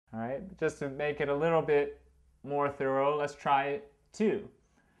just to make it a little bit more thorough, let's try 2.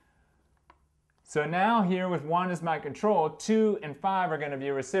 So now here with 1 as my control, 2 and 5 are going to be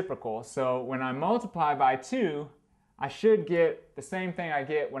reciprocal. So when I multiply by 2, I should get the same thing I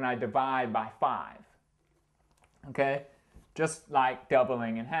get when I divide by 5. Okay? Just like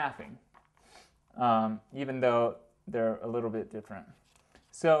doubling and halving, even though they're a little bit different.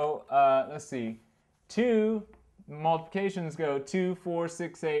 So let's see. 2 multiplications go 2, 4,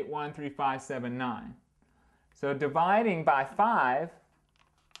 6, 8, 1, 3, 5, 7, 9. So dividing by 5,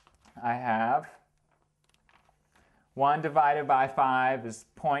 I have 1 divided by 5 is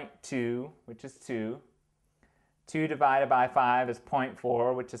 0.2, which is 2. 2 divided by 5 is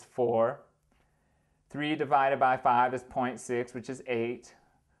 0.4, which is 4. 3 divided by 5 is 0.6, which is 8.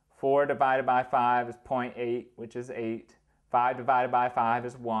 4 divided by 5 is 0.8, which is 8. 5 divided by 5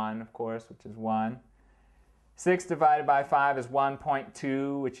 is 1, of course, which is 1. 6 divided by 5 is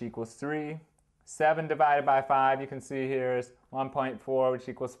 1.2, which equals 3. 7 divided by 5, you can see here, is 1.4, which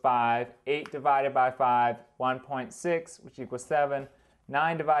equals 5. 8 divided by 5, 1.6, which equals 7.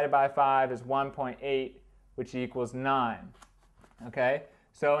 9 divided by 5 is 1.8, which equals 9. Okay?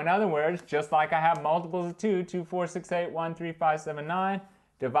 So in other words, just like I have multiples of 2, 2, 4, 6, 8, 1, 3, 5, 7, 9,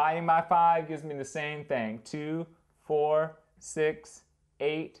 dividing by 5 gives me the same thing. 2, 4, 6,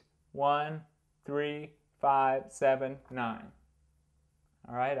 8, 1, 3, 5, 7, 9.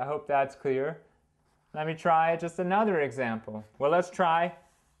 All right, I hope that's clear. Let me try just another example. Well, let's try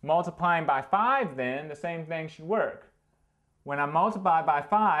multiplying by 5 then. The same thing should work. When I multiply by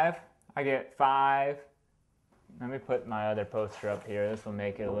 5, I get 5. Let me put my other poster up here. This will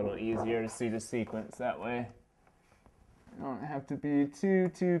make it a little easier to see the sequence that way. I don't have to be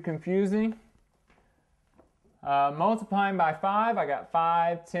too confusing. Multiplying by 5, I got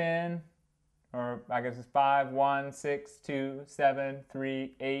 5, 10, or I guess it's 5, 1, 6, 2, 7,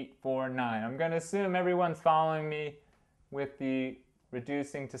 3, 8, 4, 9. I'm going to assume everyone's following me with the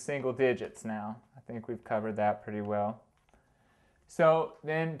reducing to single digits now. I think we've covered that pretty well. So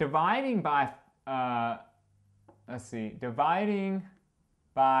then dividing by, dividing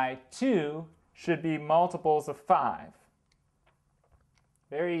by 2 should be multiples of 5.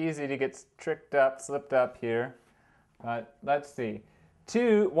 Very easy to get tricked up, slipped up here. But let's see.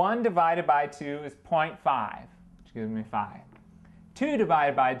 1 divided by 2 is 0.5, which gives me 5. 2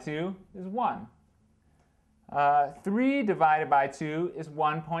 divided by 2 is 1. 3 divided by 2 is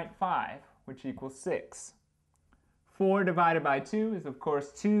 1.5, which equals 6. 4 divided by 2 is, of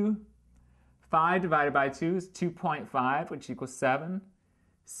course, 2. 5 divided by 2 is 2.5, which equals 7.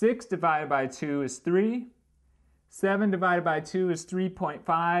 6 divided by 2 is 3. 7 divided by 2 is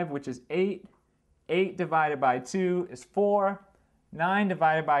 3.5, which is 8. 8 divided by 2 is 4. 9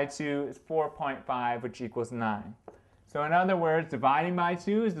 divided by 2 is 4.5, which equals 9. So in other words, dividing by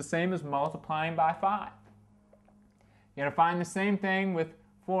 2 is the same as multiplying by 5. You're going to find the same thing with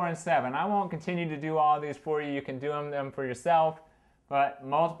 4 and 7. I won't continue to do all these for you. You can do them for yourself. But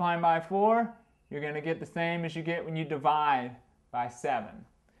multiplying by 4, you're going to get the same as you get when you divide by 7.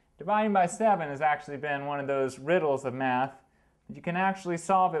 Dividing by 7 has actually been one of those riddles of math. You can actually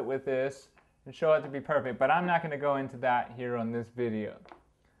solve it with this and show it to be perfect, but I'm not going to go into that here on this video.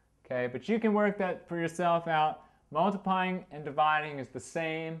 Okay, but you can work that for yourself out. Multiplying and dividing is the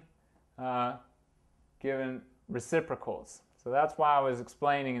same given reciprocals. So that's why I was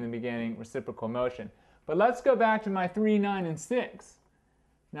explaining in the beginning reciprocal motion. But let's go back to my 3, 9, and 6.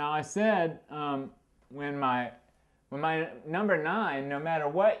 Now I said when my number 9, no matter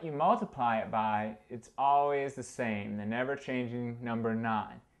what you multiply it by, it's always the same, the never-changing number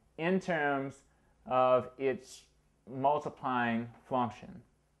 9, in terms of its multiplying function.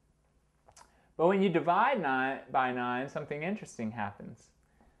 But when you divide 9 by 9, something interesting happens.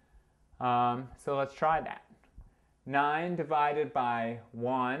 So let's try that. 9 divided by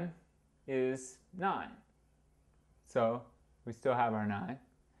 1 is 9. So we still have our 9.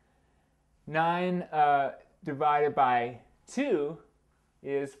 9 divided by 2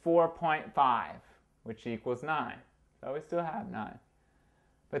 is 4.5, which equals 9. So we still have 9.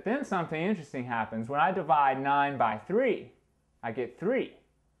 But then something interesting happens. When I divide 9 by 3, I get 3.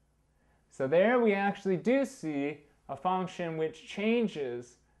 So there we actually do see a function which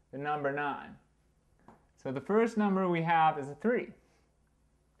changes the number 9. So the first number we have is a 3.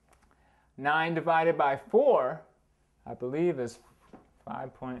 9 divided by 4, I believe, is 5.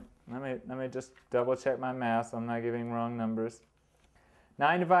 Let me just double check my math so I'm not giving wrong numbers.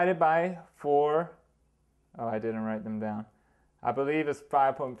 9 divided by 4, oh, I didn't write them down. I believe it's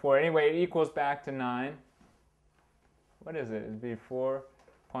 5.4. Anyway, it equals back to 9. What is it? It'd be 4.5.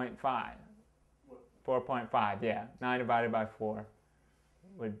 4.5, yeah. 9 divided by 4.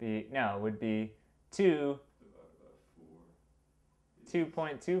 would be, no, would be 2,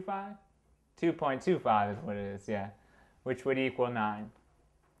 2.25? 2.25 is what it is, yeah, which would equal 9.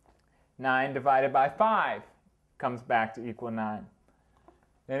 9 divided by 5 comes back to equal 9.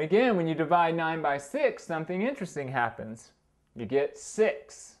 Then again, when you divide 9 by 6, something interesting happens. You get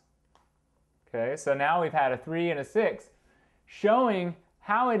 6. Okay, so now we've had a 3 and a 6, showing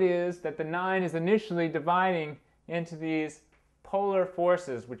how it is that the 9 is initially dividing into these polar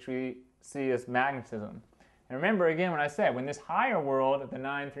forces, which we see as magnetism. And remember again when I said, when this higher world of the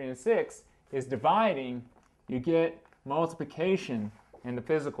 9, 3, and 6 is dividing, you get multiplication in the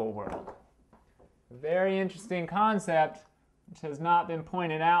physical world. A very interesting concept which has not been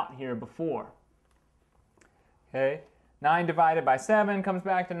pointed out here before. Okay, 9 divided by 7 comes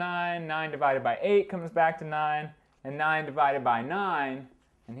back to 9, 9 divided by 8 comes back to 9, and 9 divided by 9,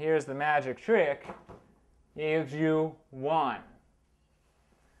 and here's the magic trick, gives you 1.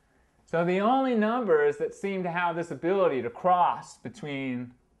 So the only numbers that seem to have this ability to cross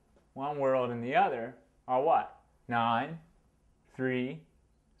between one world and the other are what? 9, 3,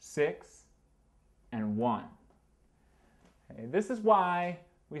 6, and 1. Okay, this is why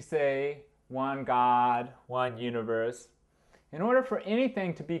we say one God, one universe. In order for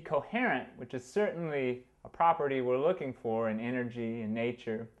anything to be coherent, which is certainly a property we're looking for in energy and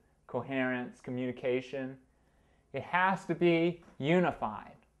nature, coherence, communication, it has to be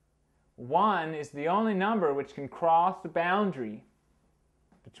unified. 1 is the only number which can cross the boundary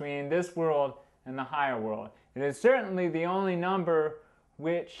between this world and the higher world. It is certainly the only number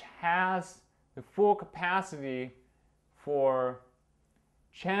which has the full capacity for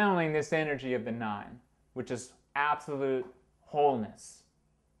channeling this energy of the 9, which is absolute wholeness,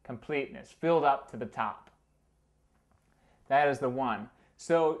 completeness, filled up to the top. That is the 1.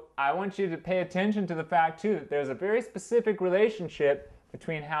 So I want you to pay attention to the fact too that there's a very specific relationship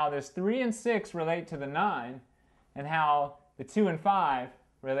between how this 3 and 6 relate to the 9 and how the 2 and 5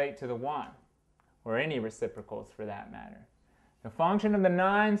 relate to the 1, or any reciprocals for that matter. The function of the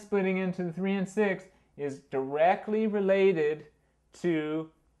 9 splitting into the 3 and 6 is directly related to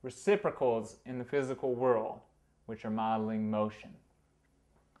reciprocals in the physical world, which are modeling motion.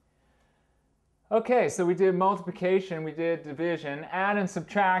 Okay, so we did multiplication, we did division. Add and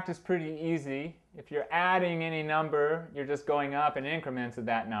subtract is pretty easy. If you're adding any number, you're just going up in increments of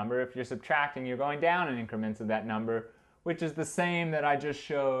that number. If you're subtracting, you're going down in increments of that number, which is the same that I just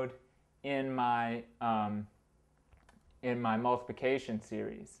showed in my multiplication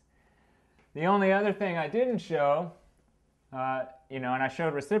series. The only other thing I didn't show, and I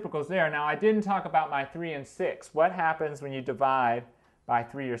showed reciprocals there. Now, I didn't talk about my 3 and 6. What happens when you divide by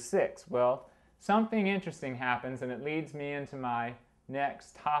 3 or 6? Well, something interesting happens, and it leads me into my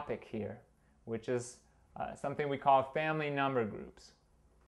next topic here, which is something we call family number groups.